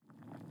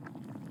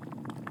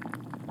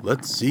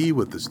Let's see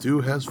what the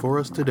stew has for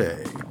us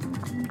today.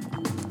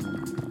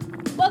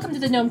 Welcome to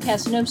the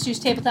Gnomecast, Gnome Stew's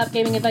tabletop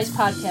gaming advice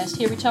podcast.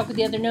 Here we talk with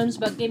the other gnomes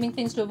about gaming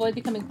things to avoid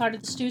becoming part of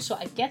the stew, so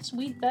I guess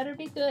we'd better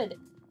be good.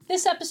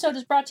 This episode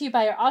is brought to you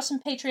by our awesome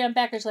Patreon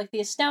backers like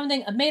the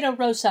astounding Amado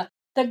Rosa,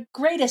 the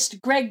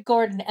greatest Greg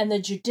Gordon, and the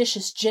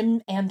judicious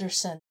Jim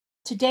Anderson.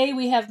 Today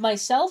we have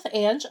myself,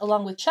 Ange,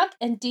 along with Chuck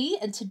and Dee,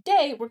 and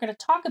today we're going to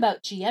talk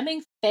about GMing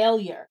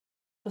failure.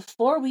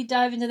 Before we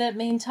dive into that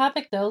main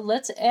topic, though,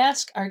 let's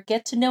ask our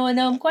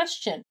get-to-know-a-gnome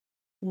question.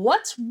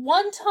 What's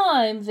one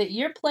time that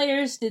your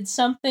players did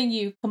something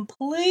you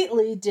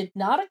completely did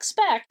not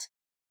expect,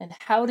 and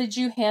how did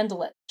you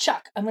handle it?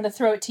 Chuck, I'm going to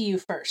throw it to you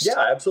first. Yeah,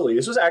 absolutely.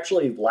 This was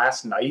actually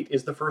last night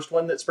is the first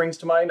one that springs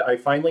to mind. I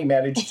finally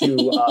managed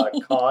to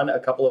con a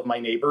couple of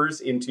my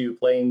neighbors into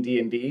playing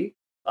D&D,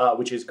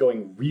 which is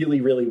going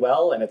really, really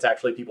well, and it's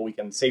actually people we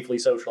can safely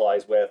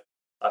socialize with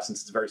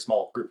since it's a very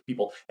small group of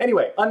people.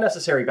 Anyway,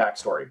 unnecessary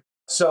backstory.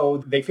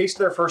 So they faced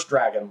their first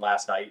dragon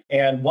last night,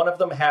 and one of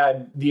them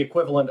had the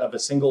equivalent of a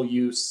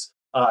single-use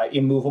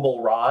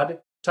immovable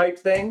rod type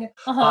thing,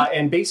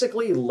 and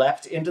basically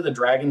leapt into the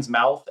dragon's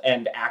mouth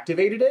and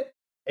activated it.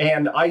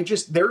 And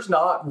there's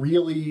not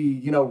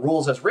really,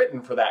 rules as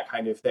written for that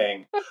kind of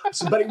thing.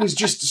 But it was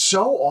just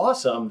so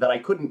awesome that I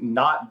couldn't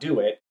not do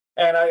it.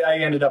 And I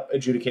ended up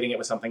adjudicating it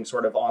with something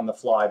sort of on the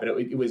fly, but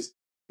it was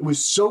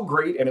so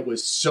great and it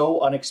was so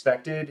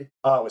unexpected. It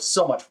was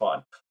so much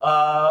fun.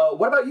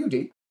 What about you,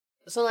 Dee?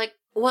 So,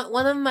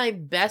 one of my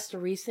best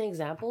recent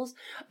examples,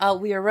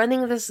 we are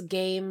running this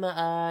game,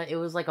 it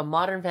was like a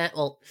modern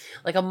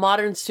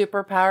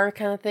superpower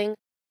kind of thing.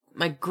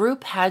 My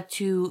group had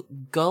to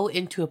go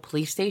into a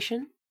police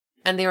station,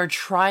 and they were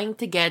trying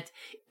to get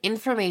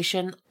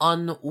information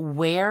on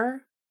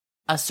where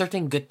a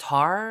certain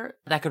guitar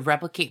that could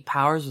replicate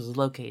powers was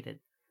located.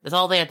 That's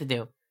all they had to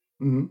do.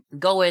 Mm-hmm.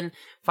 Go in,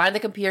 find the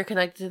computer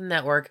connected to the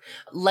network,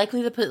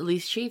 likely the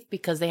police chief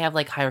because they have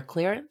higher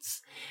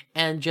clearance,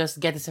 and just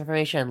get this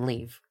information and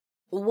leave.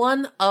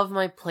 One of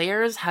my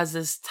players has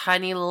this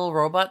tiny little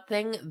robot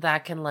thing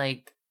that can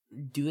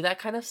do that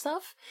kind of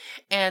stuff,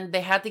 and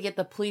they had to get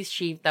the police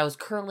chief that was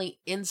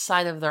currently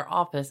inside of their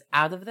office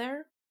out of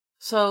there.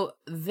 So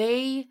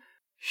they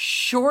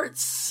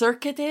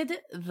short-circuited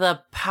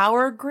the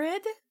power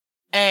grid,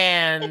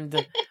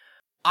 and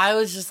I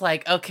was just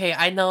like, okay,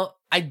 I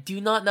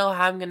do not know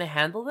how I'm going to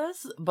handle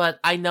this, but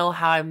I know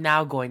how I'm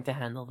now going to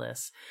handle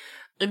this.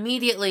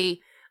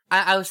 Immediately,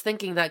 I was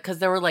thinking that, because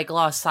there were a lot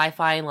of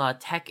sci-fi and a lot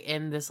of tech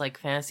in this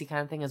fantasy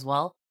kind of thing as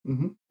well,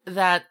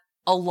 that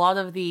a lot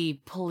of the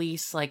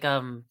police,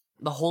 the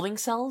holding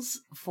cells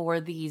for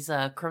these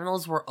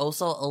criminals were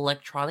also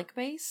electronic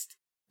based.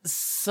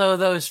 So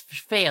those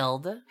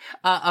failed.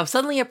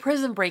 Suddenly a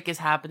prison break is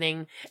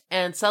happening,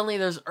 and suddenly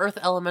there's earth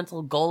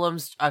elemental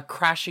golems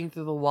crashing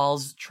through the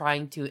walls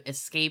trying to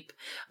escape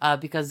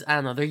because, I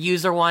don't know, their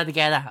user wanted to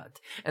get out.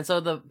 And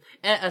so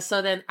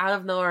then out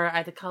of nowhere I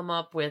had to come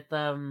up with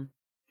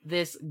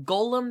this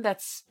golem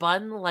that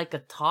spun like a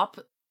top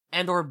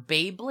and or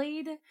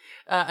Beyblade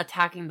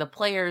attacking the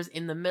players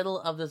in the middle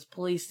of this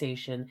police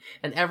station,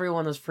 and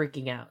everyone was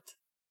freaking out.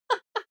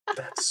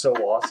 That's so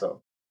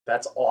awesome.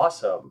 That's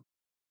awesome.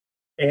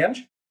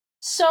 Ange?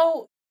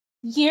 So,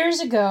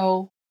 years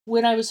ago,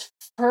 when I was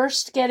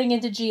first getting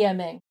into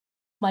GMing,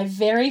 my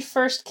very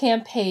first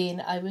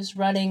campaign, I was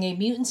running a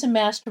Mutants and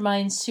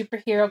Masterminds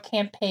superhero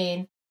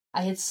campaign.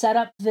 I had set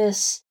up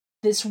this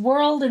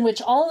world in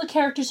which all the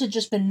characters had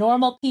just been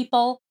normal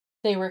people.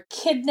 They were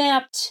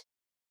kidnapped,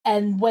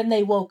 and when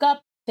they woke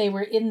up, they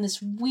were in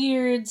this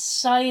weird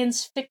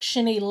science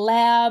fiction-y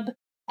lab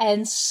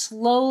and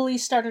slowly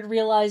started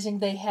realizing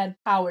they had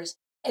powers.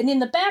 And in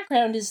the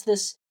background is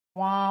this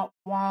wah,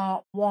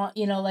 wah, wah,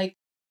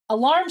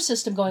 alarm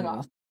system going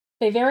off.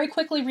 They very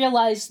quickly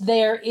realize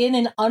they're in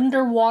an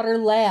underwater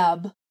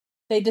lab.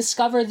 They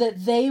discover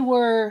that they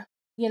were,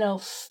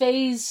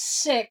 phase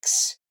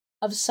 6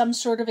 of some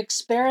sort of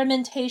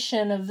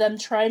experimentation of them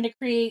trying to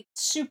create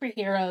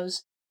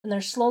superheroes, and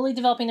they're slowly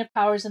developing their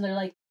powers, and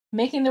they're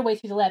making their way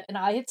through the lab. And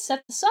I had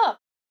set this up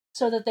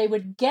so that they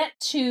would get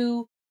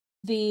to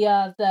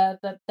the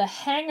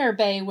hangar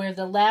bay where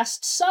the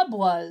last sub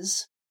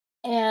was,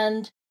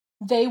 and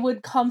they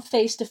would come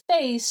face to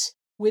face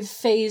with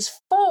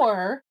phase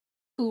 4,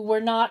 who were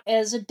not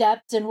as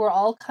adept and were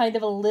all kind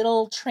of a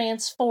little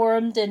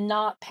transformed and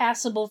not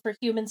passable for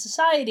human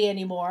society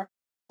anymore,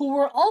 who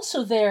were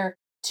also there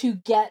to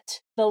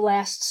get the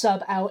last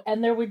sub out,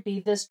 and there would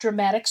be this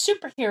dramatic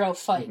superhero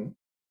fight. Mm-hmm.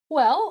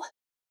 Well,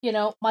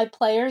 my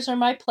players are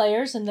my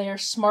players, and they are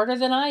smarter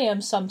than I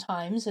am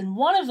sometimes, and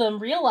one of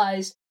them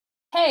realized,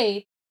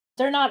 hey,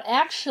 they're not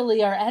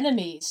actually our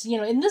enemies.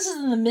 And this is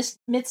in the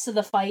midst of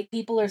the fight.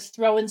 People are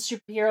throwing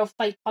superhero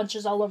fight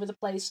punches all over the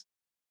place.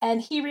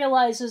 And he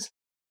realizes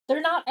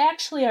they're not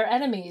actually our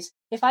enemies.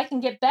 If I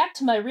can get back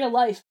to my real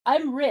life,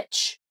 I'm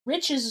rich.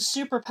 Rich is a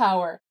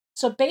superpower.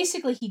 So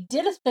basically, he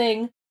did a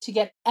thing to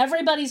get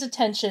everybody's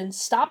attention,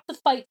 stop the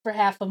fight for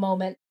half a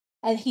moment,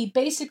 and he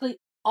basically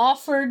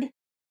offered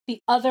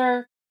the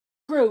other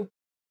group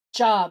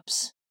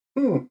jobs.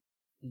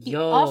 He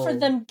Yo. offered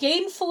them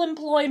gainful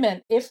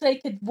employment if they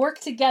could work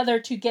together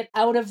to get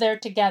out of there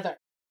together.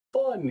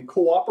 Fun.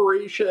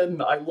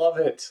 Cooperation. I love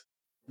it.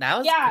 That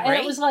was Yeah, great.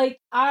 and it was like,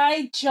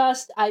 I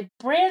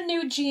brand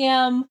new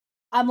GM,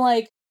 I'm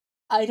like,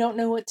 I don't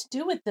know what to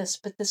do with this,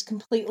 but this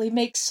completely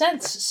makes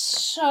sense.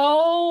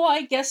 So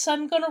I guess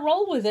I'm gonna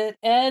roll with it.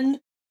 And,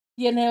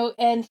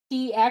 and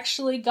he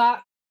actually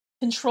got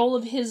control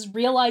of his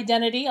real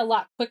identity a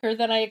lot quicker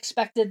than I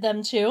expected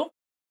them to.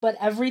 But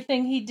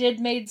everything he did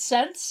made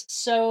sense.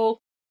 So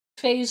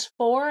Phase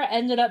 4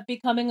 ended up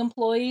becoming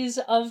employees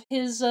of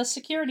his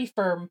security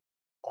firm.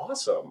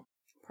 Awesome.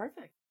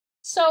 Perfect.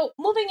 So,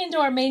 moving into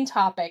our main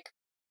topic,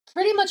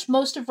 pretty much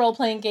most of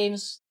role-playing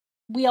games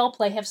we all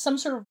play have some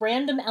sort of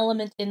random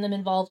element in them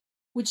involved,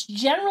 which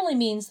generally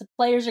means the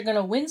players are going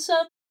to win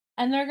some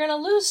and they're going to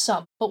lose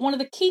some. But one of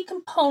the key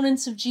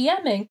components of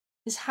GMing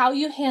is how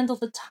you handle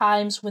the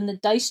times when the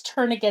dice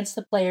turn against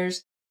the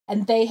players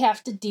and they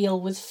have to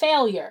deal with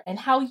failure, and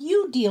how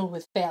you deal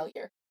with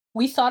failure.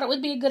 We thought it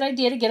would be a good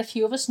idea to get a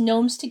few of us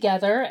gnomes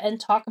together and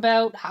talk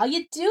about how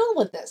you deal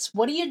with this.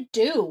 What do you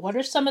do? What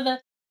are some of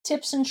the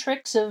tips and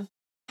tricks of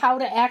how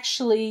to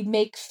actually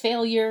make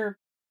failure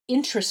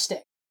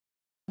interesting?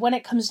 When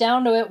it comes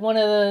down to it, one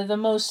of the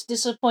most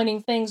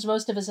disappointing things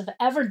most of us have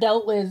ever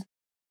dealt with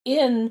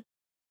in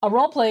a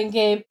role-playing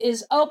game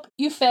is, oh,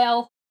 you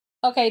fail.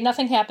 Okay,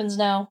 nothing happens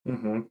now.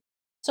 Mm-hmm.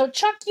 So,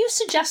 Chuck, you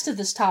suggested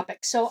this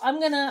topic, so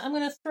I'm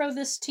gonna throw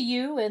this to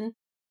you, and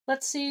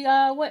let's see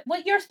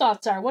what your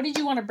thoughts are. What did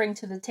you want to bring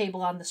to the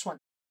table on this one?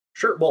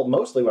 Sure. Well,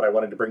 mostly what I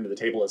wanted to bring to the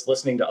table is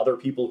listening to other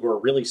people who are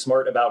really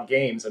smart about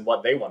games and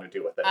what they want to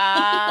do with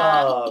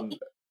it.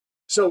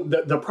 So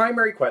the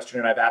primary question,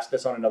 and I've asked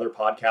this on another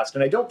podcast,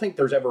 and I don't think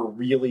there's ever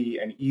really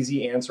an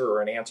easy answer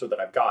or an answer that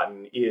I've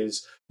gotten,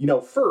 is,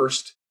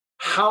 first,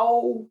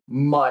 how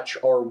much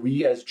are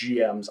we as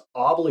GMs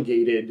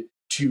obligated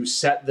to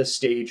set the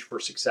stage for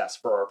success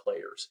for our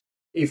players?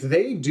 If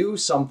they do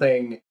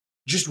something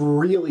just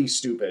really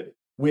stupid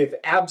with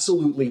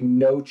absolutely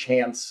no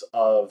chance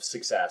of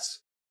success,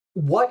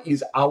 what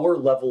is our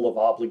level of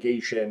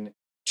obligation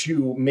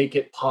to make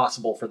it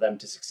possible for them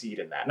to succeed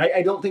in that? And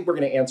I don't think we're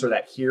going to answer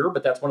that here,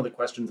 but that's one of the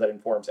questions that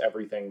informs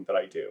everything that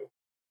I do.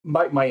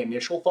 My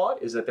initial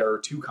thought is that there are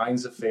two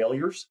kinds of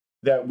failures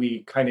that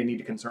we kind of need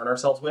to concern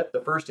ourselves with.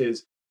 The first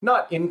is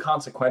not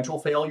inconsequential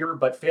failure,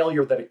 but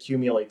failure that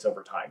accumulates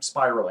over time,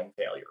 spiraling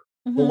failure.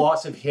 Mm-hmm. The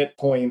loss of hit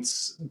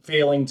points,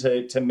 failing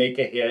to make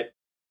a hit,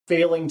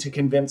 failing to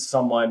convince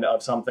someone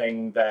of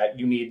something that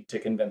you need to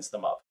convince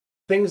them of.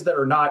 Things that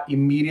are not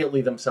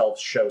immediately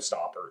themselves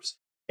showstoppers.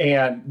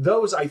 And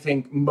those, I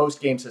think, most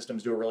game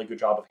systems do a really good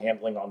job of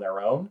handling on their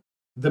own.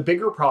 The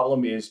bigger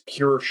problem is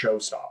pure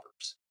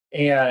showstoppers.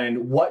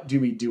 And what do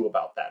we do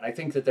about that? And I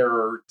think that there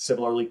are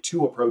similarly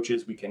two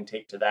approaches we can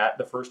take to that.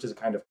 The first is a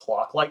kind of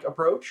clock-like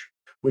approach,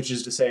 which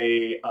is to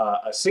say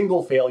a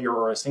single failure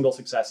or a single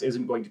success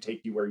isn't going to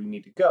take you where you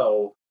need to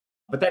go.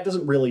 But that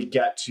doesn't really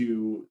get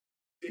to...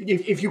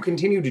 If you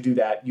continue to do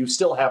that, you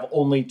still have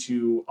only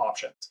two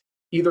options,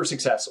 either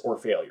success or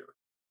failure.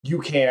 You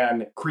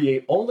can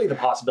create only the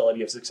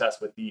possibility of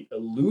success with the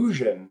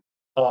illusion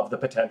of the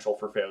potential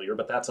for failure,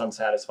 but that's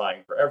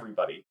unsatisfying for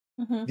everybody.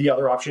 Mm-hmm. The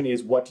other option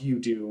is, what do you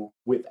do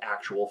with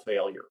actual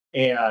failure?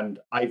 And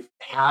I've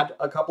had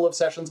a couple of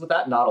sessions with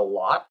that, not a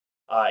lot.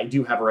 I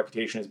do have a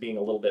reputation as being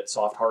a little bit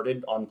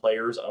soft-hearted on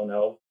players. Oh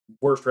no,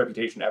 worst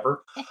reputation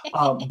ever.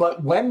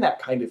 But when that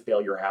kind of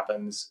failure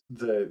happens,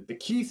 the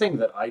key thing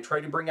that I try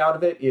to bring out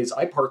of it is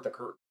I part the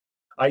curtain.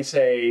 I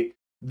say,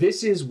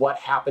 this is what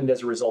happened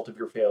as a result of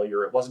your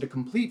failure. It wasn't a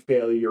complete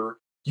failure.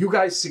 You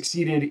guys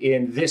succeeded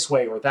in this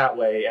way or that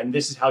way, and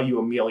this is how you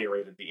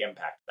ameliorated the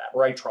impact of that.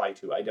 Or I try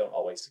to. I don't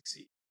always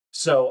succeed.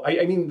 So,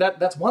 I mean,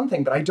 that's one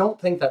thing, but I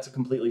don't think that's a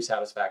completely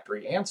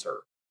satisfactory answer.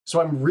 So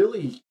I'm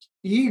really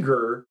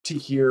eager to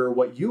hear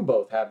what you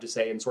both have to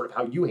say and sort of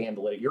how you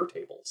handle it at your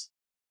tables.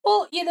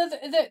 Well,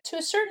 to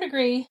a certain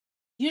degree,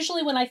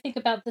 usually when I think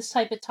about this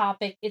type of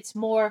topic, it's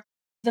more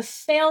the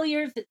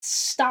failure that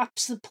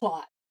stops the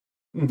plot.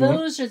 Mm-hmm.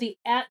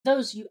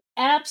 Those you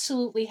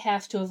absolutely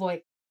have to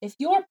avoid. If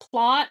your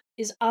plot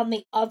is on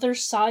the other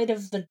side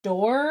of the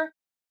door,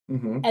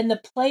 mm-hmm. and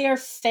the player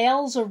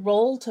fails a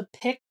roll to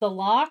pick the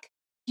lock,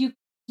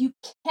 you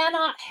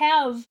cannot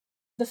have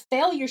the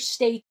failure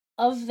state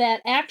of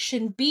that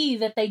action be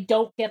that they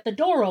don't get the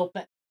door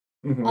open,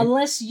 mm-hmm.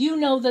 unless you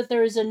know that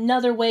there is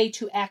another way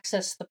to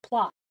access the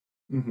plot.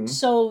 Mm-hmm.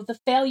 So the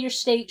failure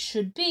state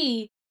should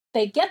be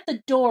they get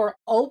the door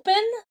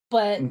open,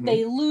 but mm-hmm.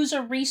 they lose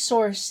a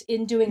resource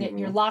in doing mm-hmm. it.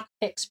 Your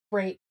lockpicks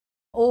break.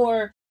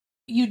 Or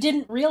you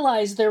didn't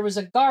realize there was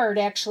a guard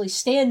actually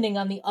standing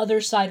on the other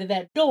side of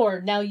that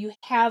door. Now you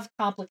have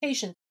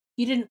complications.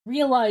 You didn't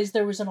realize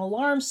there was an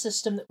alarm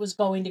system that was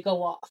going to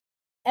go off.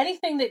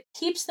 Anything that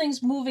keeps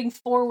things moving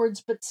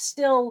forwards but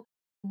still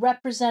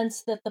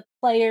represents that the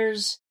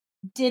players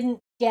didn't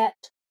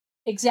get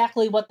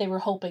exactly what they were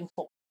hoping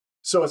for.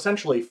 So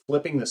essentially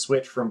flipping the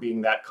switch from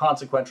being that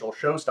consequential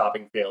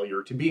show-stopping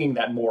failure to being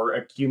that more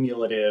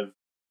accumulative,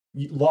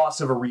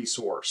 loss of a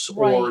resource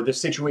Right. or the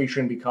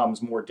situation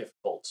becomes more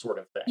difficult, sort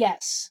of thing.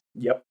 Yes.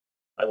 Yep.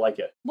 I like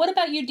it. What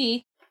about you,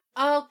 Dee?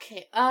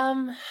 Okay,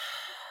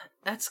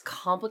 that's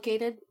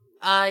complicated.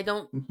 I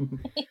don't,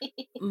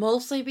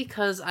 mostly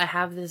because I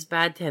have this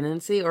bad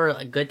tendency, or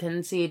a good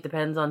tendency, it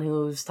depends on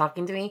who's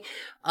talking to me,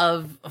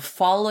 of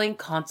following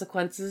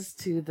consequences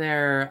to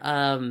their,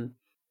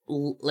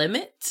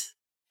 limit.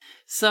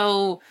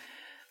 So,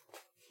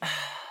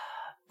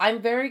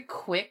 I'm very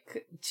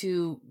quick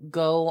to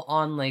go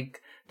on,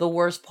 like, the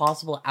worst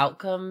possible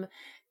outcome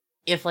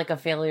if, like, a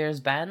failure is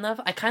bad enough.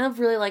 I kind of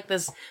really like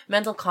this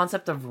mental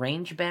concept of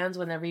range bands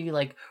whenever you,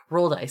 like,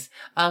 roll dice.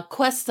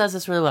 Quest does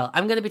this really well.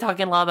 I'm going to be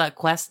talking a lot about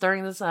Quest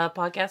during this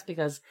podcast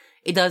because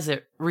it does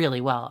it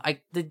really well.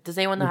 Does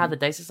anyone know how the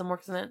dice system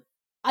works in it?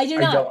 I do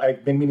I not. don't.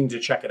 I've been meaning to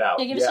check it out.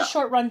 Yeah, give us a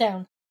short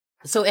rundown.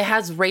 So it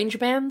has range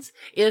bands.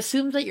 It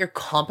assumes that you're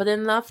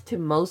competent enough to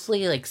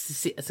mostly, like,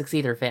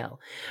 succeed or fail.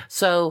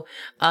 So,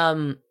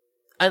 and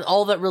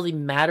all that really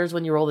matters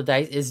when you roll the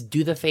dice is,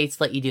 do the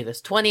fates let you do this?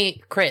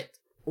 20 crit.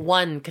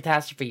 1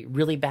 catastrophe,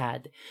 really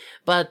bad.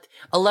 But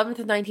 11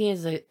 to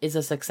 19 is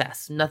a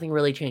success. Nothing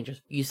really changes.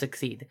 You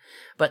succeed.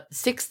 But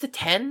 6 to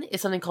 10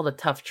 is something called a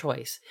tough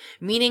choice.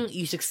 Meaning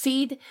you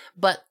succeed,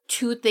 but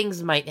 2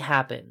 things might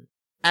happen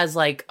as,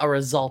 like, a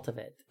result of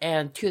it.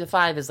 And 2 to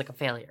 5 is like a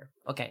failure.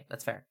 Okay,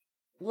 that's fair.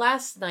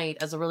 Last night,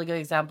 as a really good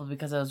example,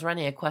 because I was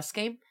running a quest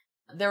game,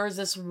 there was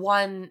this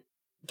one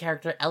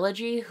character,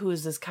 Elegy, who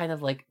is this kind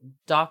of, like,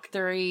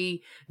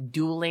 doctory,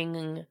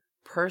 dueling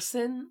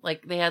person.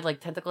 Like, they had, like,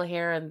 tentacle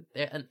hair, and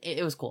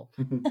it was cool.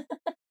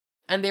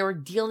 And they were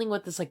dealing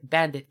with this, like,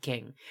 bandit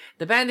king.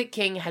 The bandit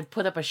king had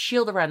put up a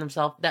shield around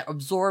himself that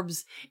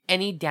absorbs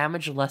any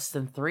damage less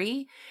than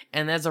 3,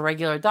 and as a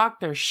regular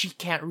doctor, she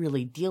can't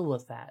really deal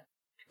with that,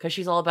 because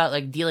she's all about,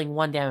 like, dealing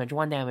 1 damage,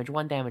 1 damage,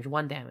 1 damage,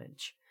 1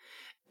 damage.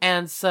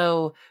 And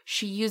so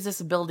she used this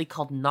ability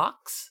called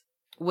Nox,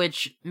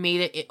 which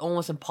made it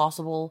almost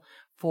impossible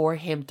for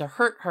him to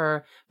hurt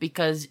her,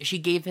 because she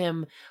gave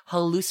him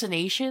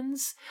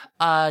hallucinations,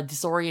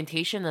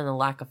 disorientation, and a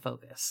lack of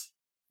focus.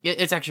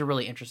 It's actually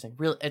really interesting.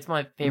 It's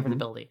my favorite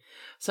ability.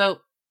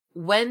 So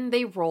when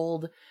they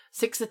rolled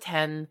 6 to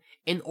 10,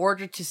 in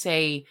order to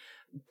say,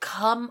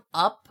 come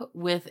up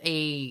with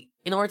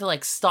in order to,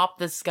 like, stop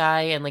this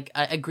guy and, like,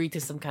 agree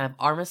to some kind of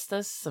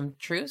armistice, some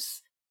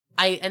truce,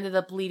 I ended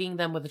up leading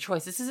them with a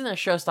choice. This isn't a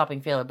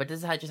show-stopping failure, but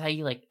this is just how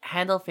you, like,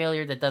 handle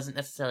failure that doesn't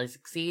necessarily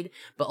succeed,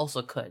 but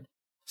also could.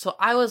 So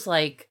I was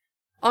like,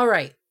 all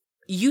right,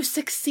 you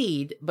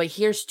succeed, but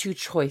here's 2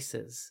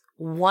 choices.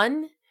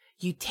 1,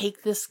 you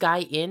take this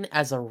guy in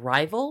as a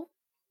rival,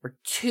 or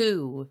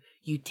 2,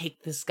 you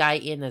take this guy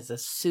in as a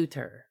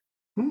suitor.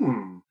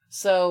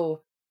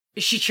 So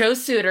she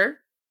chose suitor.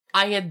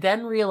 I had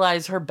then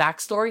realized her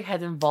backstory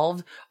had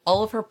involved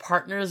all of her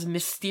partners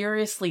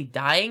mysteriously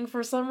dying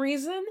for some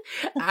reason.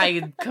 I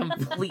had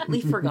completely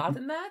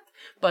forgotten that.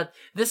 But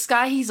this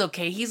guy, he's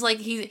okay. He's like,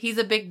 he's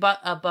a big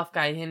buff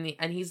guy,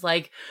 and he's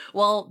like,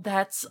 well,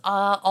 that's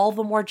all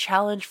the more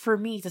challenge for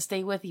me to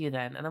stay with you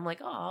then. And I'm like,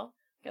 oh,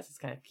 I guess it's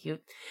kind of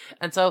cute.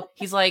 And so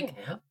he's like,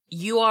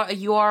 you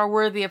are a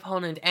worthy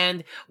opponent,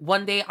 and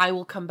one day I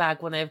will come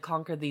back when I have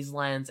conquered these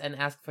lands and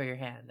ask for your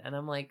hand. And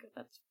I'm like,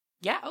 let's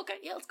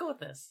go with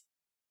this.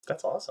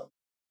 That's awesome.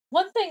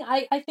 One thing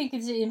I think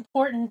is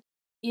important,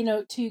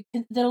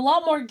 that a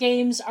lot more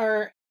games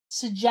are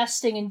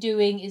suggesting and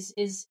doing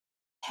is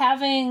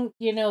having,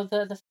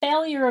 the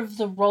failure of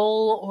the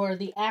roll or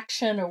the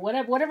action or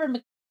whatever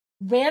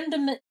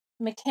random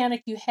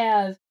mechanic you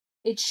have,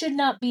 it should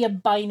not be a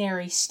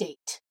binary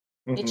state.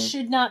 It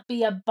should not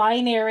be a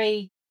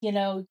binary,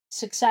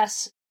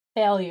 success,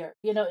 failure.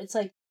 It's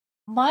like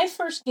my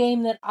first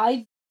game that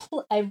I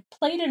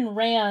played and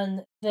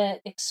ran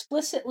that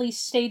explicitly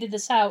stated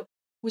this out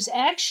was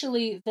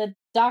actually the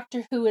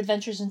Doctor Who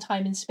Adventures in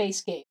Time and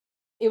Space game.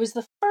 It was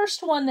the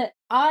first one that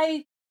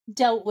I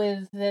dealt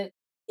with that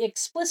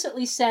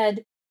explicitly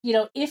said,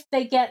 if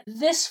they get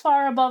this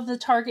far above the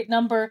target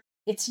number,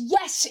 it's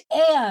yes,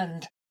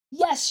 and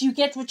yes, you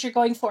get what you're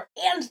going for,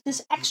 and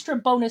this extra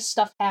bonus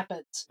stuff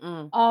happens.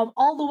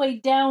 All the way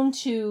down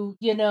to,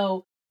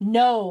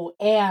 no,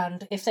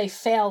 and if they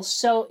fail,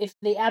 so if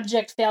the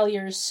abject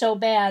failure is so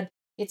bad,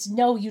 it's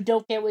no, you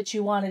don't get what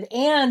you wanted,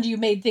 and you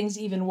made things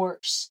even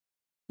worse.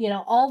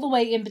 All the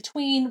way in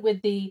between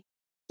with the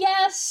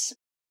yes,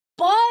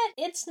 but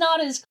it's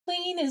not as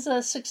clean as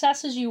a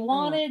success as you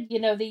wanted.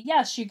 The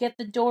yes, you get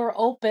the door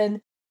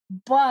open,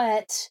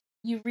 but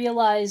you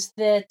realize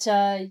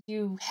that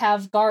you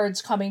have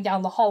guards coming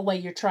down the hallway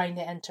you're trying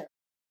to enter.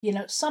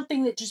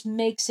 Something that just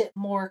makes it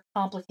more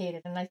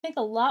complicated. And I think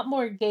a lot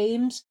more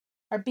games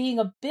are being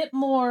a bit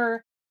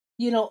more,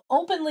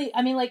 openly.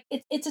 I mean, like,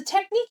 it's a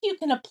technique you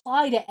can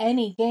apply to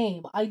any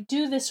game. I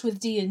do this with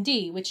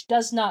D&D, which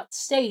does not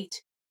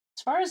state,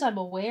 as far as I'm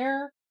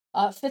aware,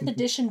 5th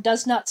edition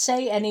does not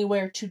say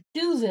anywhere to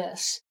do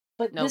this,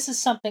 but This is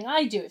something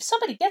I do. If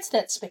somebody gets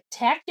that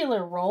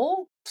spectacular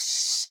roll,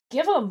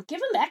 give them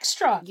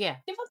extra. Yeah.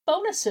 Give them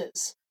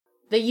bonuses.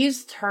 They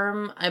use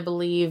term, I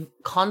believe,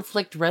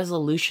 conflict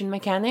resolution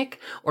mechanic,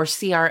 or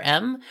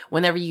CRM,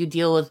 whenever you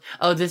deal with,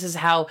 oh, this is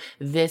how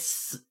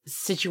this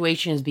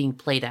situation is being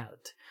played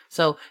out.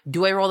 So,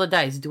 do I roll the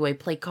dice? Do I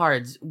play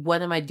cards?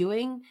 What am I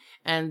doing?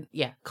 And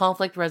yeah,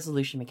 conflict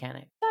resolution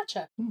mechanic.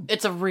 Gotcha.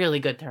 It's a really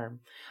good term.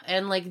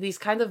 And like these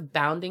kind of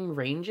bounding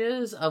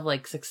ranges of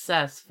like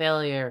success,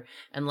 failure,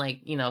 and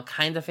like, you know,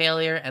 kind of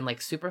failure and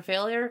like super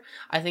failure,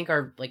 I think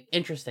are like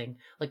interesting.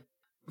 Like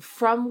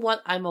from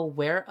what I'm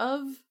aware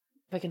of,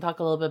 if I can talk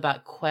a little bit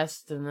about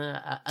Quest and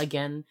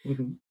again,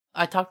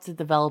 I talked to the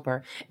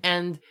developer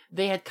and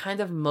they had kind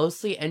of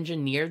mostly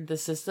engineered the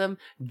system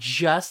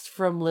just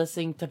from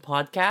listening to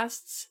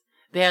podcasts.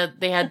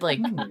 They had like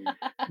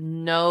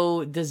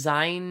no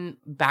design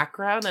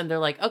background and they're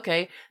like,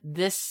 okay,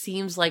 this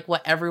seems like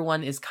what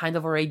everyone is kind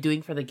of already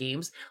doing for the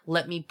games.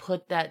 Let me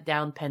put that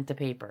down pen to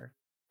paper.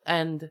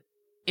 And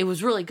it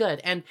was really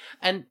good. And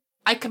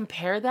I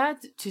compare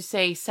that to,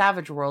 say,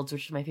 Savage Worlds,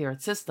 which is my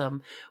favorite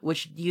system,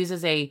 which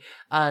uses a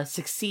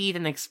succeed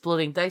and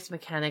exploding dice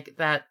mechanic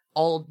that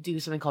all do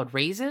something called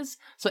raises.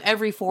 So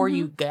every 4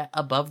 you get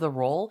above the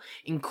roll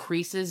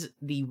increases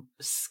the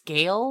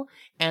scale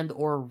and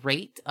or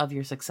rate of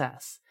your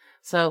success.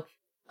 So,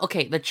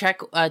 okay, the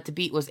check to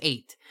beat was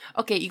 8.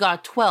 Okay, you got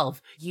a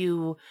 12.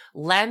 You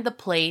land the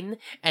plane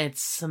and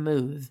it's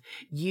smooth.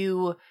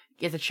 You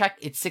get a check,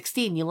 it's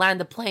 16. You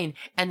land the plane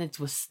and it's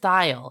with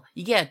style.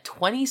 You get a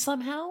 20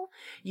 somehow.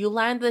 You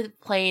land the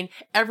plane,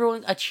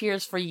 everyone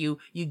cheers for you.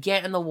 You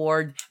get an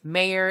award.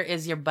 Mayor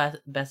is your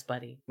best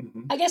buddy.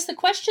 I guess the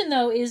question,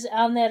 though, is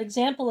on that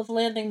example of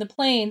landing the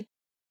plane,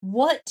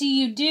 what do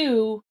you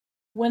do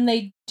when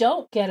they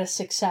don't get a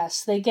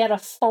success? They get a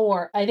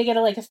 4. They get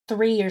a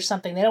 3 or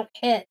something. They don't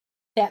hit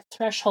that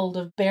threshold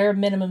of bare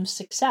minimum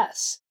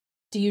success.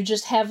 Do you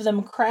just have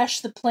them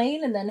crash the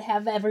plane and then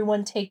have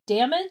everyone take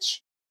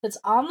damage that's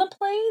on the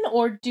plane,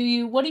 or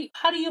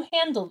how do you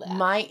handle that?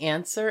 My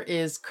answer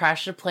is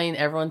crash the plane,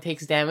 everyone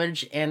takes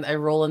damage, and I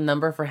roll a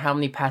number for how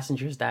many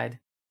passengers died.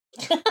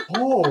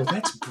 Oh,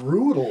 that's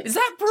brutal. Is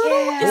that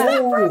brutal? Yeah. Is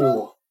that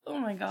brutal? Oh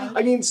my god.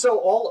 I mean, so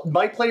all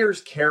my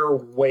players care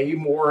way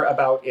more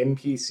about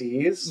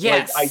NPCs.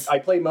 Yes. Like, I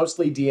play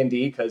mostly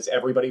D&D because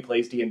everybody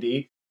plays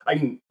D&D. I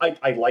mean,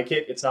 I like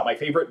it. It's not my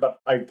favorite, but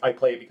I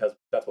play it because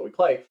that's what we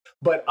play.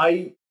 But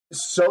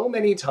so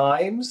many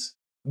times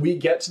we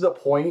get to the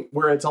point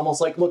where it's almost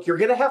like, look, you're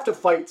going to have to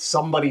fight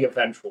somebody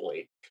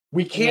eventually.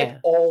 We can't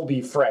all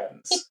be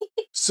friends.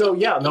 So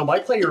yeah, no, my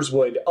players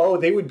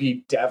they would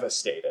be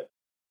devastated.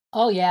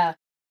 Oh yeah.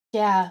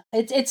 Yeah.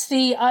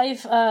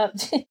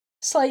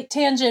 Slight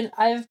tangent,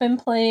 I've been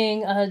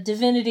playing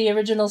Divinity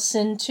Original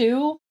Sin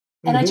 2,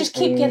 and I just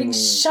keep getting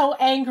so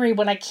angry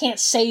when I can't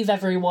save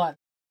everyone.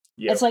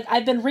 Yep. It's like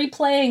I've been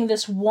replaying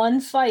this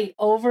one fight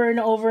over and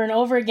over and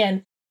over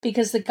again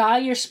because the guy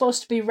you're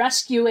supposed to be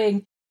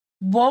rescuing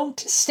won't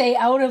stay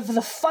out of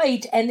the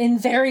fight and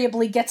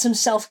invariably gets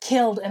himself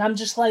killed. And I'm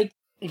just like,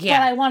 but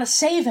I want to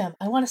save him.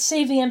 I want to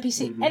save the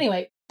NPC.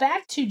 Anyway,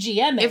 back to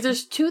GMing. If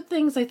there's 2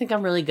 things I think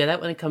I'm really good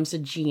at when it comes to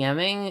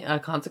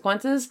GMing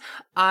consequences,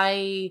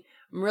 I'm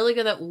really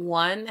good at,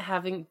 1,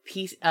 having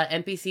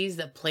NPCs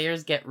that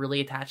players get really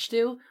attached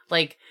to.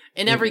 Like,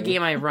 in every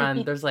game I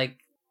run,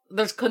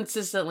 there's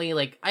consistently,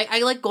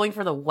 I like going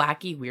for the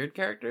wacky, weird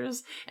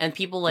characters, and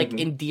people,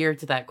 endear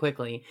to that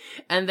quickly.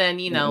 And then,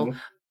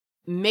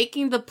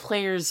 making the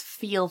players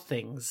feel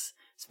things,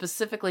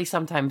 specifically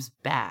sometimes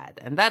bad.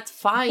 And that's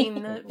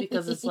fine,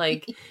 because it's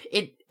like,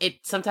 it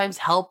sometimes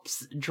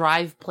helps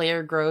drive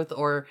player growth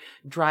or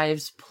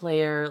drives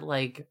player,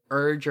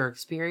 urge or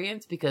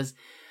experience, because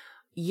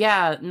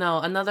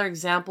another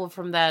example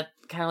from that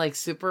kind of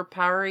super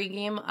powery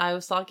game I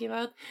was talking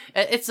about.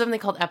 It's something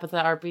called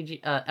Epithet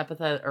RPG,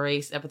 Epithet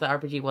Erase, Epithet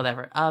RPG,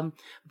 whatever.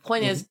 The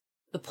point is,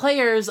 the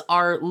players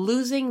are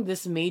losing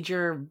this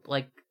major,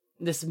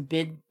 this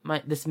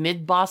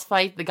mid boss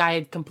fight. The guy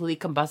had completely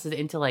combusted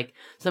into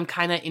some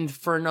kind of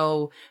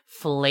inferno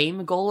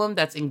flame golem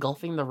that's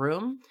engulfing the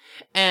room.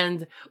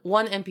 And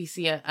one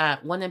NPC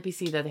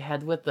that they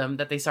had with them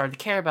that they started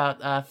to care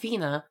about,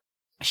 Fina,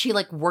 she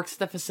works at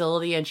the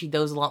facility and she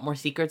does a lot more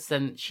secrets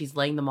than she's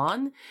laying them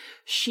on.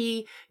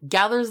 She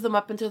gathers them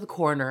up into the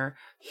corner,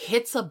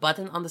 hits a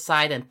button on the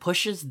side and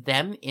pushes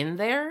them in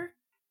there,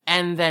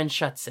 and then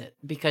shuts it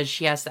because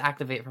she has to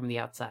activate from the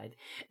outside.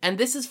 And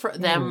this is for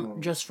them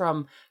just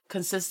from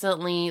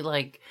consistently,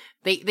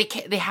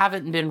 they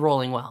haven't been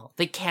rolling well.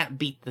 They can't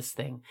beat this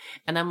thing.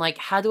 And I'm like,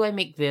 how do I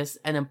make this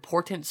an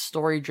important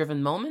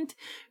story-driven moment?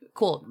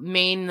 Cool.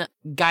 Main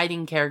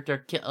guiding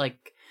character,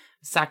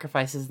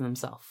 sacrifices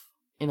themselves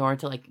in order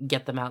to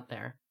get them out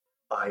there.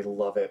 I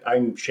love it.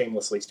 I'm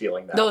shamelessly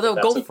stealing that. No,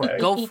 go for it.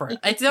 Go for it.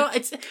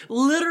 It's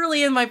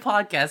literally in my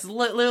podcast.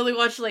 Literally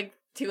watch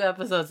 2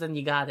 episodes and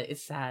you got it.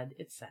 It's sad.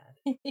 It's sad.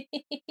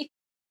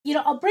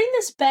 I'll bring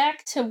this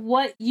back to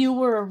what you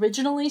were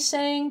originally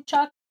saying,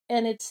 Chuck,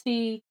 and it's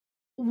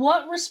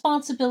what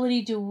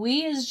responsibility do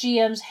we as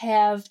GMs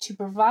have to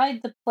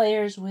provide the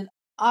players with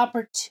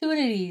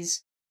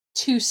opportunities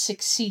to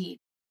succeed?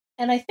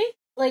 And I think,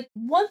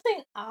 one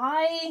thing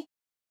I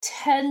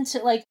tend to,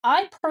 like,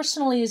 I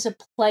personally as a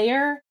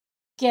player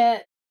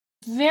get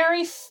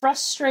very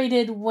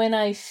frustrated when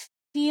I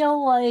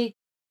feel like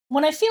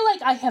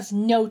I have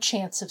no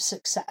chance of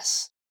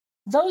success.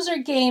 Those are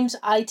games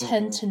I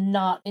tend to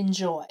not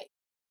enjoy.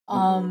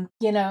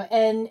 You know,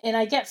 and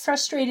I get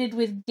frustrated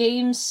with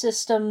game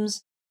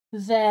systems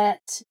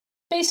that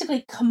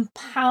basically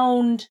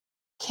compound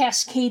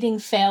cascading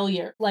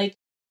failure. Like,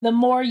 the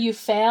more you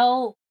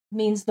fail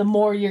means the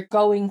more you're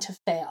going to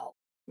fail.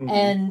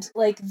 And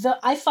like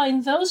I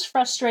find those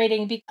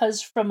frustrating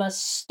because from a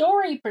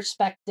story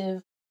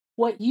perspective,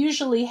 what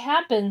usually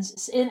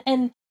happens,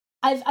 and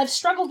I've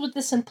struggled with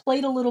this and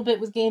played a little bit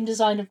with game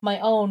design of my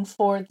own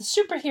for the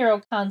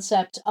superhero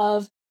concept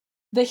of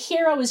the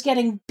hero is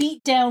getting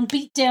beat down,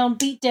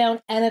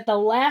 and at the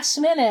last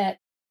minute,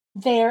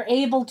 they're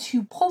able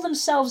to pull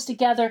themselves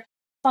together,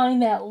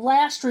 find that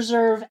last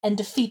reserve, and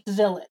defeat the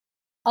villain.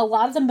 A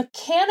lot of the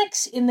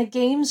mechanics in the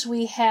games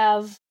we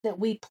have that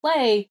we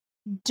play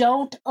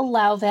don't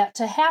allow that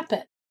to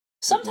happen.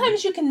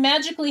 Sometimes you can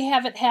magically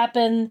have it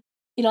happen,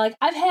 you know, like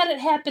I've had it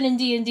happen in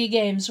D&D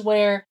games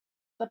where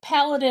the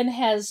paladin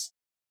has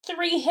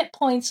 3 hit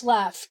points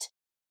left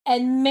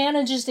and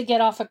manages to get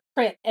off a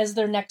crit as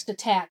their next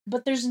attack.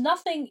 But there's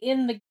nothing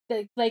in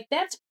the like,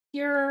 that's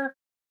pure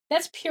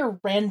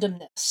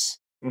randomness.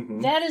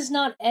 That is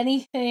not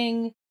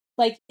anything,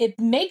 like, it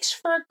makes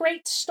for a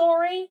great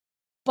story,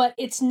 but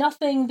it's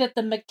nothing that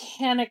the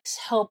mechanics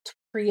helped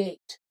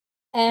create.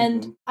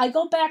 And I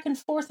go back and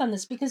forth on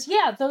this because,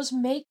 yeah, those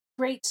make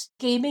great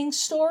gaming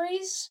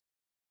stories,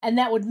 and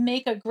that would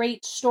make a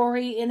great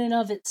story in and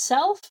of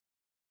itself,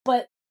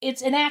 but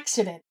it's an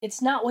accident.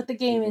 It's not what the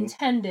game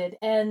intended.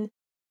 And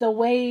the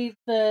way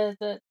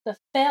the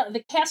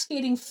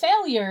cascading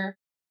failure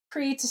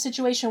creates a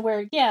situation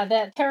where, yeah,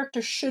 that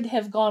character should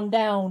have gone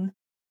down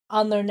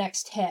on their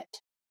next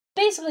hit.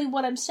 Basically,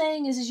 what I'm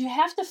saying is you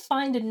have to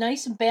find a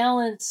nice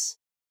balance,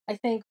 I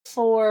think,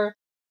 for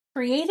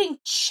creating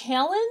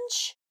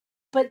challenge,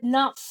 but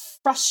not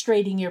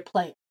frustrating your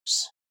players.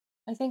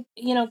 I think,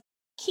 you know,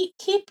 keep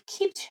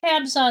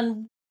tabs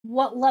on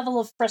what level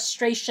of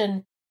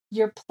frustration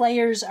your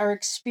players are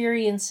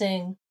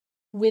experiencing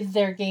with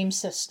their game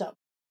system.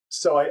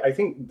 So I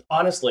think,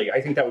 honestly,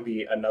 I think that would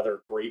be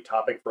another great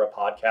topic for a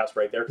podcast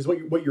right there. Because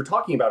what you're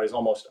talking about is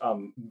almost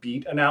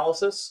beat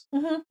analysis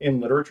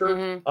in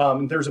literature.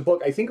 There's a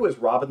book, I think it was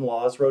Robin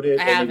Laws wrote it,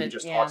 and he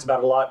just talks about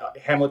it a lot.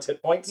 Hamlet's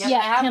Hit Points.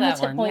 Yeah, Hamlet's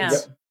Hit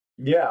Points.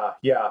 Yeah.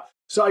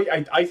 So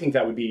I think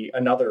that would be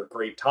another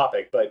great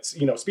topic. But,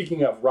 you know,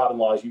 speaking of Robin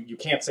Laws, you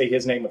can't say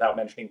his name without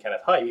mentioning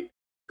Kenneth Haidt,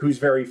 who's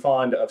very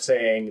fond of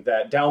saying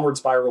that downward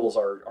spirals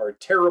are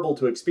terrible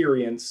to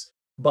experience,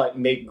 but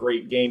make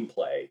great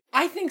gameplay.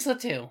 I think so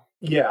too.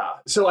 Yeah.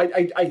 So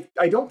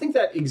I don't think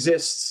that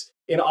exists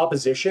in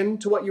opposition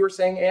to what you were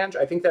saying, Ange.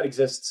 I think that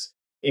exists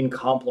in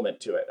complement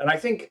to it. And I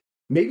think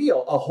maybe a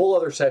whole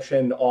other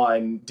session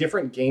on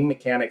different game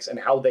mechanics and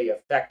how they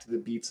affect the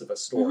beats of a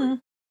story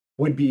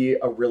would be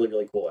a really,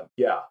 really cool one.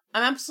 Yeah.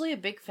 I'm absolutely a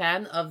big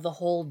fan of the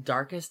whole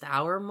darkest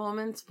hour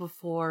moments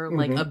before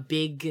like a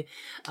big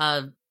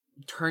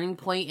turning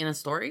point in a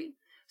story.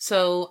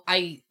 So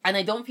I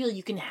don't feel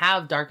you can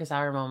have darkest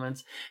hour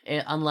moments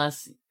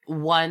unless,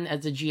 one,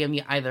 as a GM,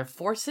 you either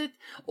force it,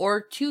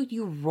 or two,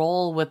 you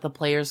roll with the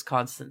player's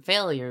constant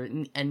failure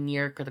and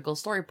near critical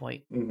story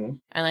point. And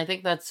I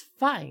think that's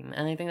fine,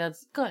 and I think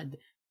that's good.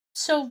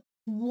 So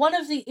one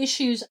of the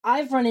issues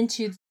I've run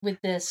into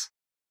with this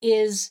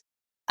is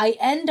I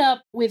end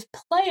up with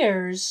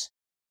players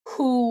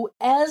who,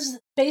 as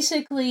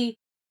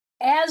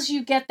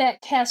you get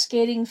that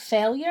cascading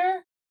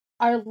failure,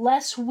 are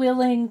less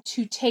willing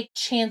to take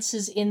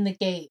chances in the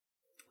game.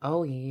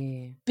 Oh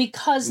yeah.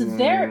 Because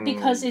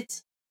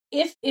it's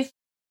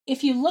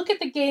if you look at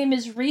the game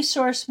as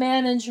resource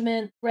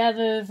management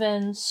rather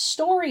than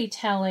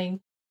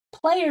storytelling,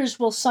 players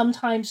will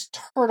sometimes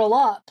turtle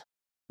up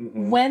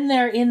when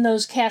they're in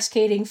those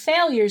cascading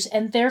failures,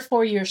 and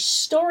therefore your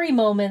story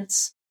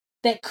moments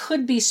that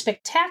could be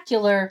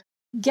spectacular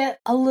get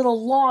a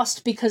little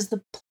lost because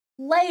the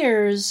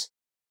players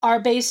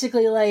are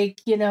basically like,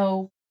 you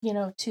know,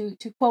 to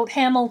quote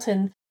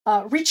Hamilton,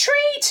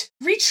 retreat!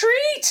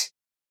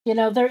 You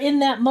know, they're in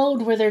that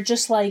mode where they're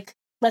just like,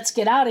 let's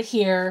get out of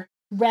here,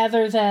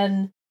 rather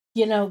than,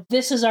 you know,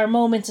 this is our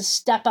moment to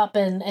step up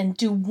and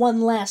do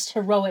one last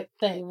heroic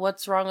thing.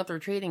 What's wrong with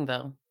retreating,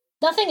 though?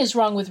 Nothing is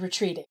wrong with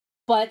retreating,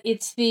 but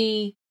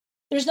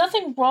there's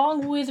nothing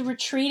wrong with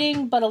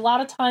retreating, but a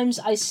lot of times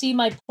I see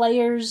my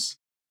players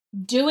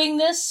doing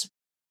this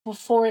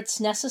before it's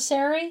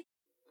necessary.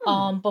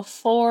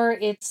 Before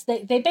it's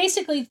they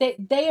basically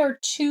are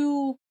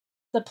too,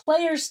 the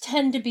players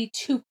tend to be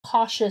too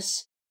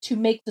cautious to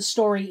make the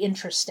story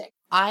interesting.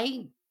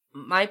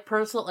 My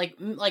personal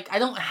like I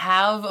don't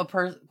have a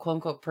quote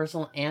unquote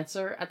personal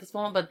answer at this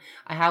moment, but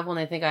I have one.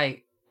 I think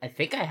I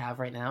have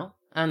right now.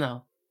 I don't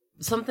know.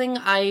 Something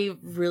I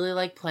really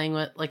like playing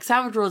with, like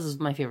Savage Worlds is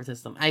my favorite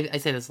system. I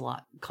say this a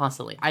lot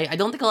constantly. I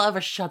don't think I'll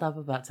ever shut up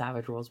about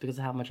Savage Worlds because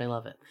of how much I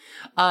love it.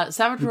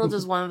 Savage Worlds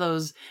is one of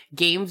those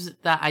games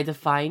that I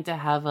define to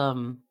have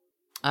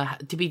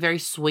to be very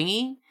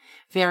swingy,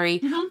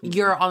 very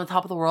you're on the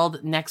top of the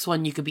world. Next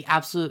one you could be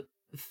absolute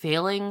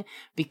failing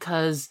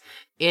because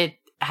it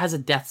has a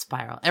death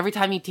spiral. Every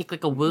time you take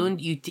like a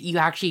wound, you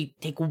actually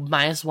take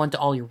 -1 to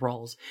all your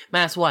rolls.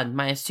 -1,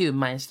 -2,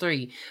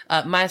 -3,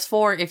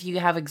 -4 if you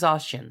have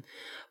exhaustion.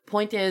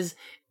 Point is,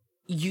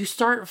 you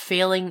start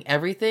failing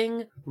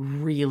everything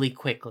really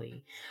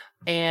quickly.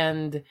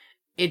 And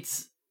it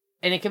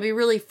can be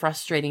really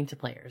frustrating to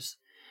players.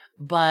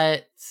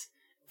 But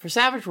for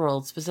Savage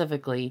Worlds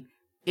specifically,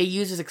 it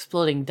uses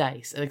exploding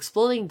dice. And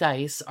exploding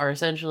dice are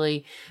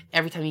essentially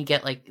every time you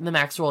get like the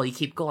max roll, you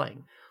keep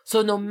going.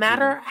 So no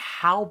matter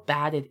how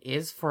bad it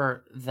is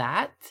for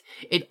that,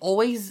 it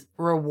always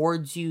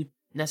rewards you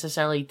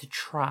necessarily to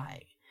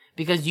try.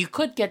 Because you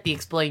could get the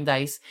exploding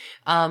dice,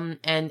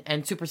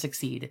 and super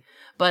succeed.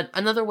 But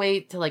another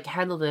way to like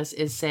handle this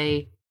is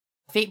say,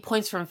 fate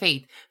points from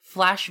Fate,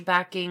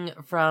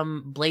 flashbacking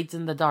from Blades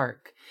in the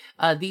Dark.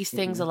 These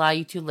things allow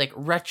you to like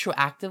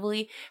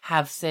retroactively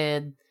have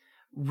said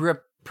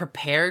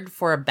prepared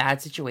for a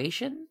bad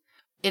situation.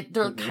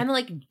 They're kind of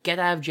like get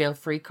out of jail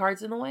free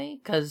cards in a way,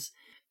 because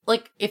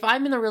like if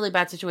I'm in a really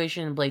bad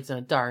situation in Blades in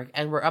the Dark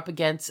and we're up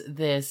against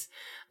this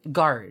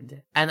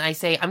guard and I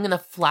say I'm gonna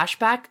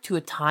flashback to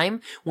a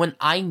time when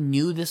I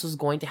knew this was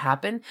going to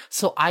happen,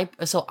 so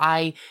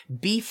I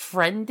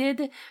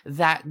befriended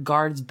that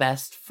guard's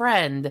best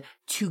friend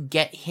to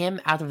get him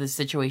out of the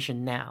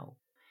situation now.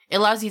 It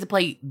allows you to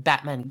play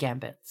Batman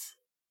Gambits.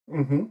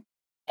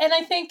 And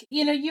I think,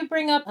 you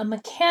bring up a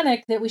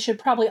mechanic that we should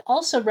probably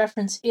also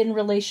reference in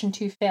relation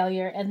to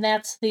failure, and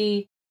that's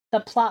the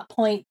plot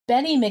point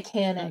Benny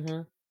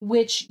mechanic,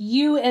 which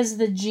you as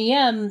the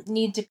GM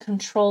need to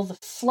control the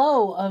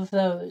flow of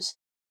those.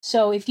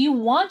 So if you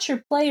want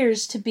your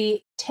players to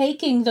be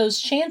taking those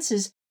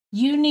chances,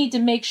 you need to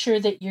make sure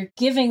that you're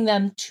giving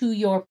them to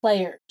your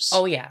players.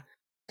 Oh, yeah.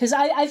 Because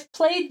I've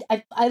played,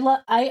 I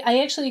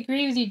actually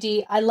agree with you,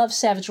 Dee. I love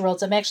Savage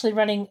Worlds. I'm actually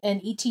running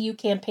an ETU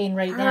campaign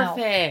right now.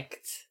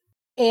 Perfect.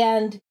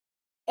 And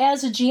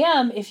as a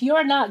GM, if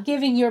you're not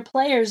giving your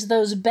players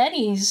those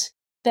bennies,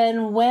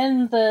 then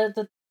when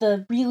the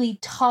really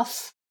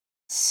tough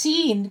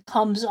scene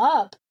comes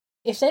up,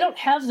 if they don't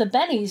have the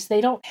bennies, they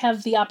don't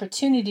have the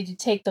opportunity to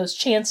take those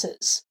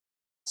chances.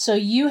 So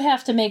you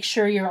have to make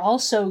sure you're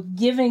also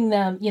giving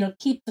them,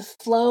 keep the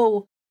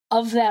flow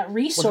of that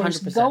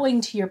resource 100%.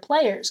 going to your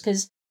players,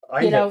 because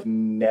I have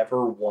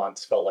never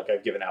once felt like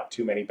I've given out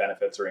too many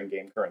benefits or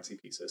in-game currency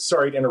pieces.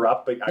 Sorry to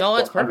interrupt, but no,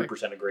 I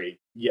 100% agree.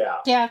 Yeah.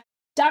 Yeah.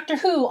 Doctor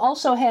Who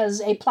also has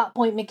a plot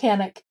point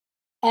mechanic,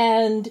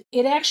 and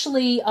it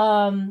actually,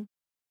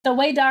 the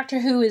way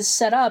Doctor Who is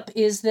set up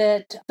is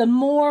that the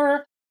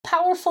more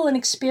powerful and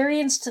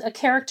experienced a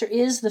character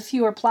is, the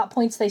fewer plot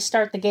points they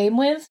start the game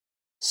with.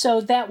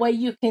 So that way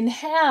you can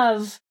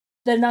have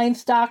the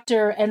Ninth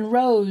Doctor and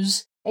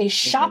Rose, a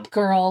shop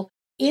girl,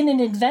 in an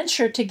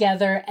adventure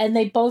together, and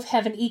they both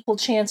have an equal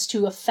chance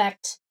to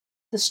affect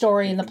the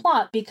story and the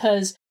plot,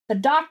 because the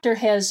Doctor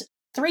has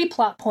 3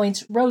 plot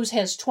points, Rose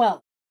has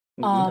 12.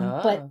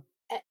 But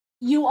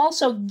you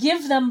also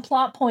give them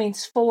plot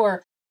points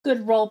for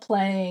good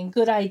role-playing,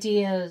 good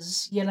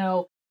ideas,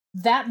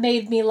 that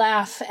made me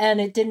laugh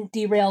and it didn't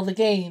derail the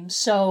game.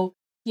 So,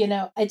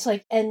 it's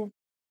like, and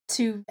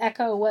to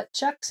echo what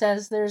Chuck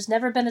says, there's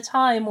never been a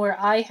time where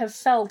I have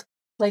felt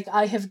like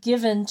I have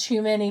given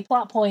too many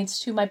plot points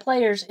to my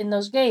players in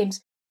those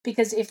games,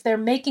 because if they're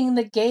making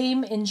the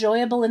game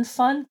enjoyable and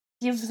fun,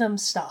 give them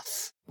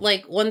stuff.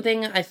 Like, one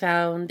thing I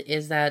found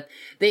is that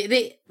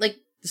they like,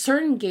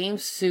 certain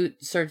games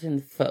suit certain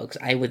folks.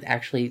 I would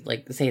actually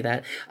like to say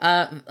that.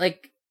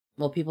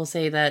 People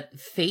say that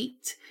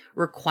Fate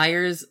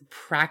requires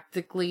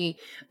practically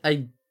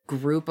a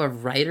group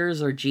of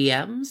writers or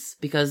GMs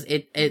because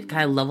it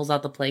kind of levels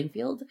out the playing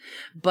field.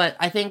 But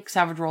I think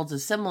Savage Worlds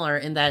is similar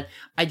in that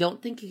I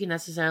don't think you can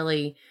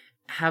necessarily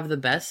have the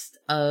best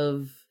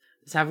of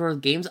Savage Worlds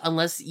games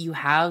unless you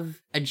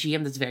have a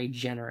GM that's very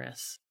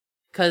generous.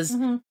 Because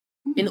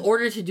in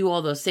order to do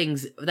all those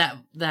things,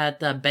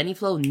 that Benny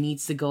flow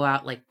needs to go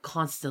out like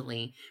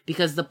constantly,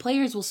 because the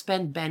players will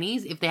spend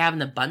bennies if they have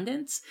an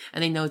abundance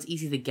and they know it's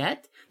easy to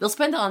get. They'll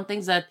spend it on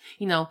things that,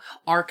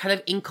 are kind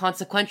of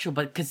inconsequential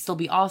but could still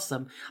be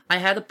awesome. I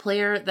had a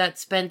player that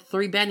spent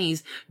 3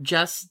 bennies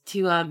just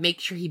to make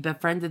sure he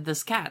befriended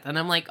this cat. And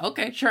I'm like,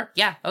 okay, sure.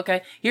 Yeah,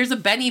 okay. Here's a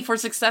benny for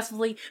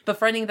successfully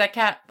befriending that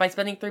cat by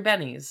spending 3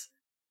 bennies.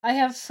 I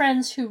have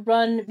friends who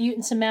run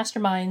Mutants and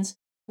Masterminds,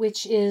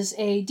 which is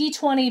a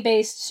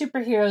D20-based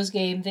superheroes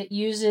game that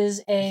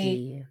uses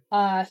a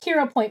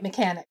hero point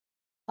mechanic.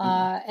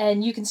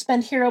 And you can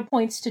spend hero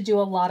points to do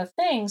a lot of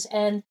things.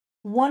 And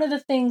one of the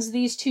things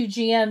these 2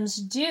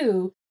 GMs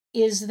do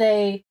is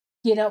they,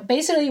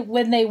 basically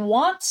when they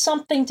want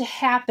something to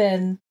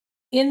happen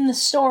in the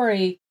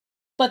story,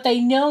 but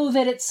they know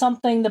that it's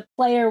something the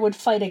player would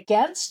fight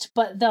against,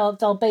 but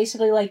they'll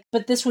basically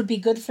but this would be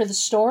good for the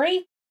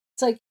story.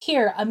 It's like,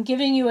 here, I'm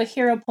giving you a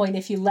hero point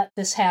if you let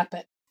this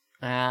happen.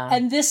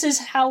 And this is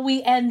how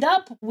we end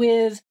up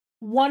with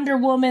Wonder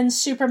Woman,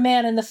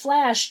 Superman, and the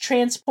Flash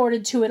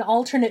transported to an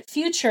alternate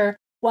future,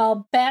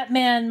 while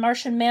Batman,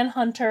 Martian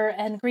Manhunter,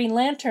 and Green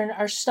Lantern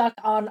are stuck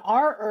on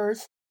our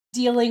Earth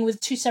dealing with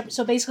two separate...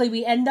 So basically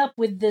we end up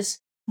with this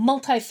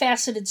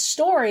multifaceted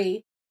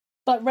story,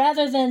 but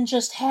rather than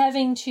just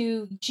having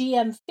to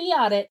GM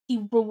fiat it,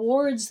 he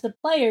rewards the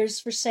players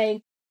for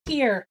saying,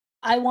 here,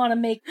 I want to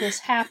make this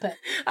happen.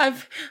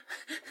 I've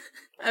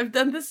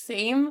done the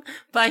same,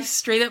 but I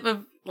straight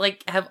up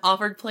have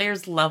offered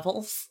players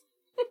levels.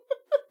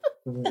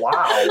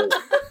 Wow.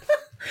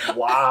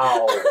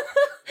 Wow.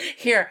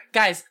 Here,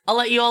 guys, I'll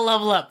let you all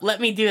level up. Let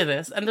me do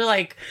this. And they're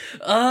like,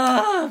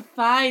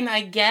 fine,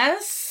 I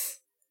guess.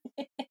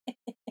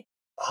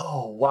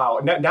 Oh, wow.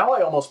 Now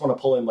I almost want to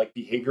pull in like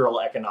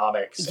behavioral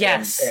economics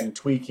and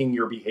tweaking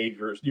your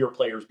behaviors, your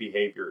players'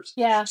 behaviors.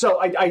 Yeah. So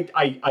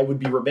I would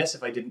be remiss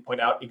if I didn't point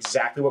out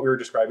exactly what we were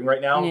describing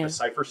right now. Yeah. The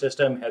Cypher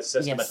system has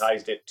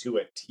systematized it to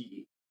a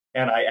T.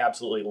 And I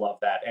absolutely love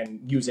that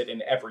and use it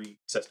in every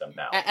system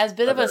now. As a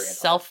bit of a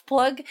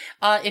self-plug,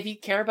 if you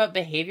care about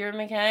behavior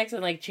mechanics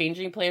and like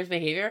changing players'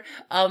 behavior,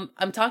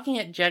 I'm talking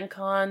at Gen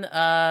Con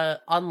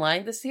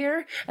online this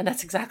year, and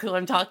that's exactly what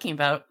I'm talking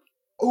about.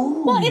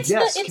 Oh, well,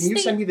 yes. Can you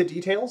send me the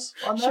details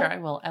on that? Sure, I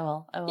will.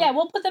 Yeah,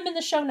 we'll put them in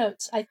the show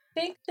notes. I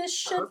think this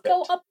should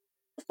go up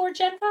before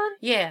Gen Con.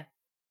 Yeah.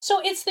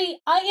 So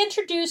I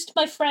introduced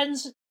my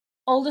friend's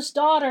oldest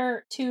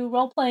daughter to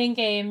role-playing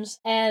games,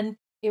 and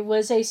it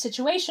was a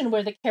situation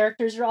where the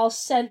characters are all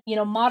sent, it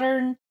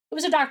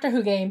was a Doctor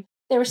Who game.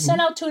 They were sent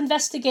out to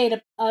investigate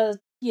a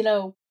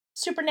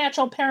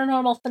supernatural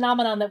paranormal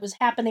phenomenon that was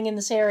happening in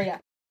this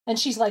area. And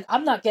she's like,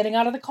 I'm not getting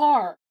out of the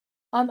car.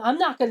 I'm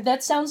not going to,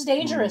 that sounds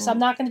dangerous. I'm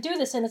not going to do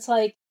this. And it's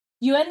like,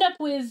 you end up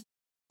with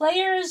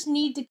players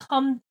need to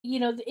come,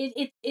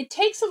 it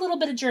takes a little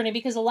bit of journey,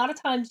 because a lot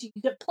of times you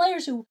get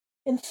players who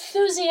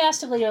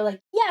enthusiastically are like,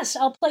 yes,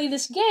 I'll play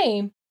this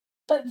game.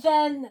 But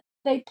then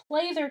they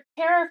play their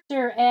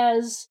character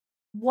as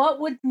what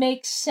would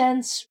make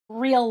sense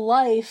real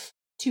life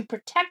to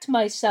protect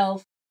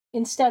myself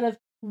instead of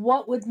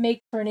what would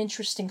make for an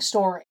interesting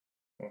story.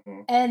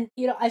 Mm-hmm. And,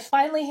 I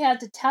finally had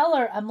to tell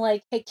her, I'm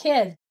like, hey,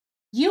 kid,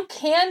 you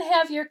can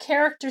have your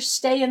character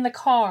stay in the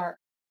car,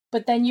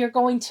 but then you're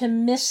going to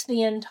miss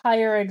the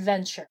entire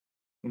adventure.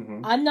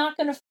 Mm-hmm. I'm not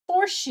going to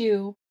force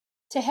you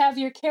to have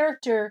your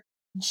character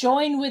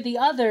join with the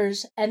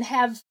others and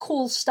have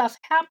cool stuff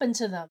happen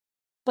to them.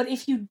 But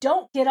if you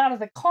don't get out of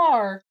the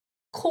car,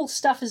 cool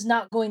stuff is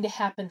not going to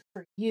happen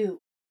for you.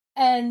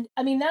 And,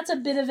 that's a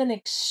bit of an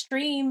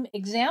extreme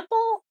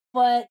example,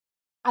 but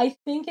I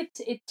think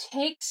it's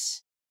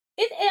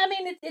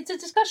a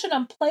discussion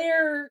on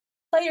player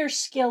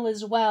skill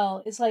as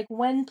well. It's like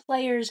when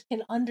players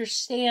can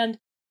understand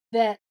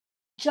that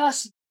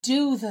just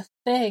do the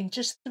thing,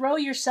 just throw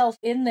yourself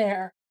in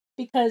there,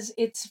 because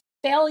it's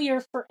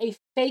failure for a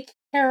fake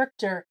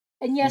character.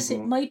 And yes, it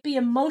might be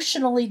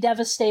emotionally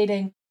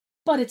devastating,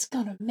 but it's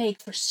gonna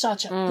make for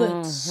such a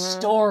good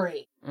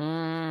story.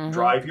 Mm-hmm.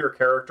 Drive your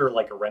character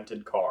like a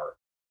rented car.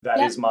 That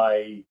is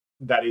my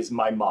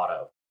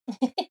motto.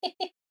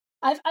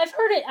 I've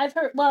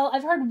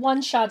heard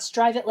one shots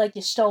drive it like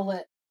you stole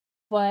it,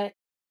 but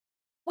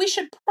we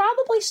should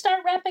probably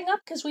start wrapping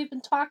up because we've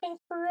been talking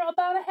for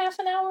about a half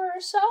an hour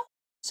or so.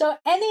 So,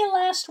 any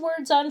last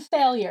words on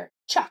failure?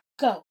 Chuck,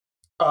 go.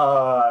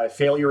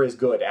 Failure is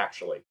good,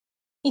 actually.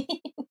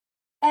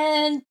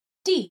 And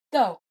D,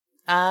 go.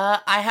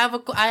 I have a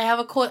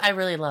quote I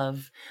really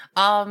love.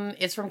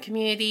 It's from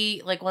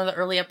Community, like one of the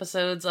early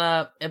episodes,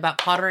 about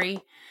pottery.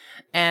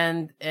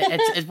 And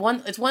it's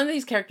one of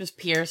these characters,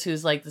 Pierce,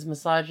 who's like this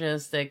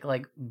misogynistic,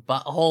 like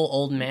whole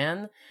old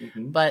man.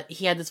 Mm-hmm. But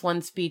he had this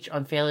one speech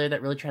on failure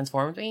that really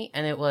transformed me.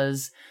 And it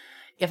was,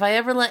 if I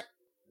ever let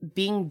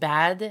being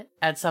bad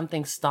at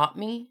something stop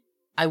me,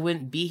 I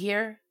wouldn't be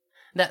here.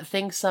 That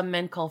thing some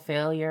men call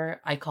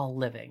failure, I call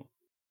living.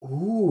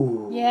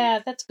 Ooh. Yeah,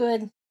 that's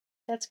good.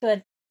 That's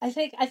good. I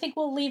think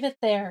we'll leave it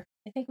there.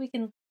 I think we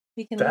can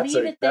leave it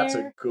there. That's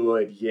a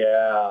good,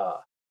 yeah.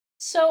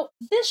 So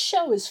this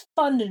show is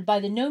funded by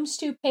the Gnome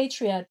Stew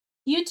Patreon.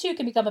 You too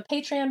can become a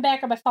Patreon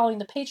backer by following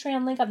the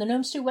Patreon link on the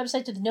Gnome Stew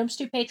website to the Gnome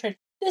Stew Patreon.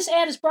 This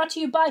ad is brought to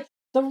you by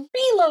the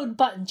reload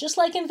button. Just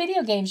like in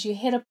video games, you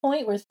hit a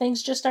point where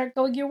things just aren't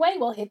going your way.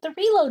 Well, hit the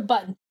reload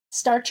button.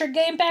 Start your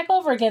game back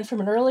over again from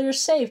an earlier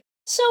save.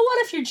 So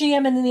what if your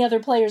GM and the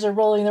other players are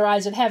rolling their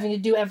eyes at having to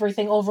do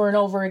everything over and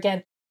over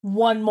again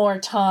one more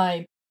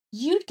time?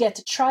 You'd get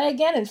to try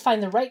again and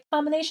find the right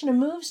combination of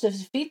moves to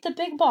defeat the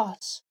big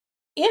boss.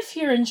 If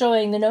you're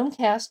enjoying the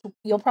Gnomecast,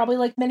 you'll probably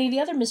like many of the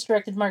other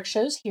Misdirected Mark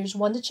shows. Here's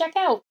one to check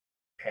out.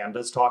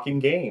 Pandas Talking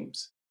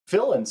Games.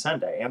 Phil and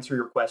Senda answer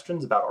your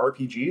questions about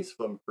RPGs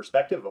from the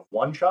perspective of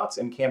one-shots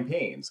and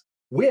campaigns,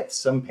 with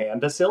some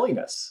panda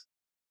silliness.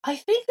 I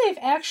think they've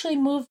actually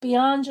moved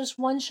beyond just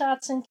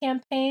one-shots and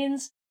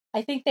campaigns.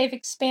 I think they've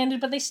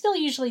expanded, but they still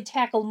usually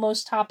tackle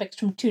most topics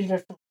from two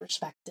different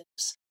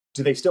perspectives.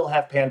 Do they still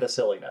have panda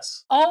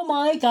silliness? Oh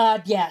my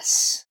god,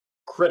 yes.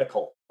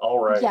 Critical. All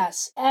right.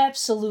 Yes,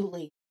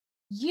 absolutely.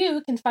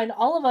 You can find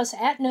all of us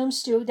at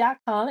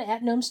gnomestew.com,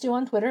 at gnomestew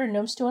on Twitter, and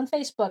gnomestew on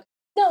Facebook.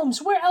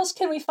 Gnomes, where else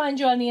can we find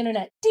you on the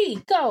internet?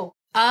 D, go!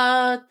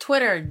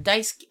 Twitter,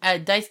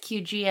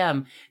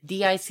 DiceQGM,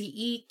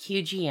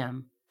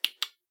 DiceQGM.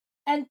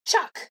 And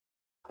Chuck.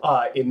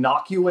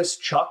 Innocuous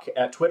Chuck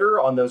at Twitter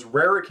on those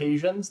rare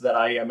occasions that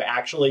I am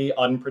actually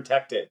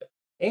unprotected.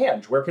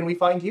 And where can we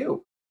find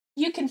you?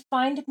 You can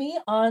find me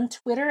on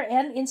Twitter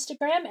and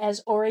Instagram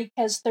as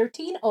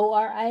Orikes13,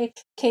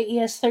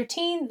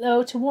 Orikes13,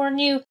 though to warn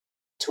you,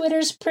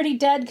 Twitter's pretty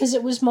dead because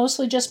it was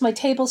mostly just my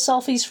table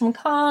selfies from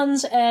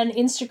cons, and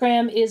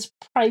Instagram is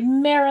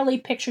primarily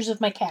pictures of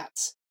my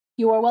cats.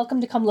 You are welcome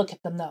to come look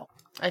at them, though.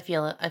 I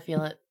feel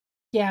it.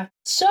 Yeah.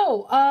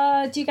 So,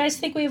 do you guys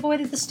think we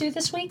avoided the stew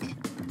this week?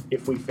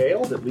 If we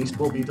failed, at least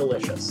we'll be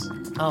delicious.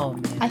 Oh,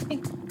 man. I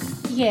think,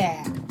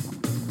 yeah.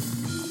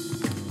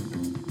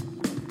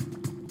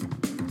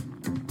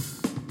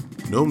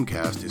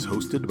 Gnomecast is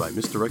hosted by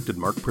Misdirected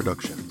Mark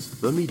Productions,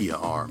 the media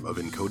arm of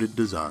Encoded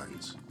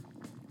Designs.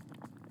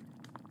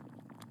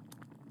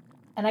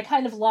 And I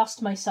kind of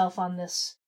lost myself on this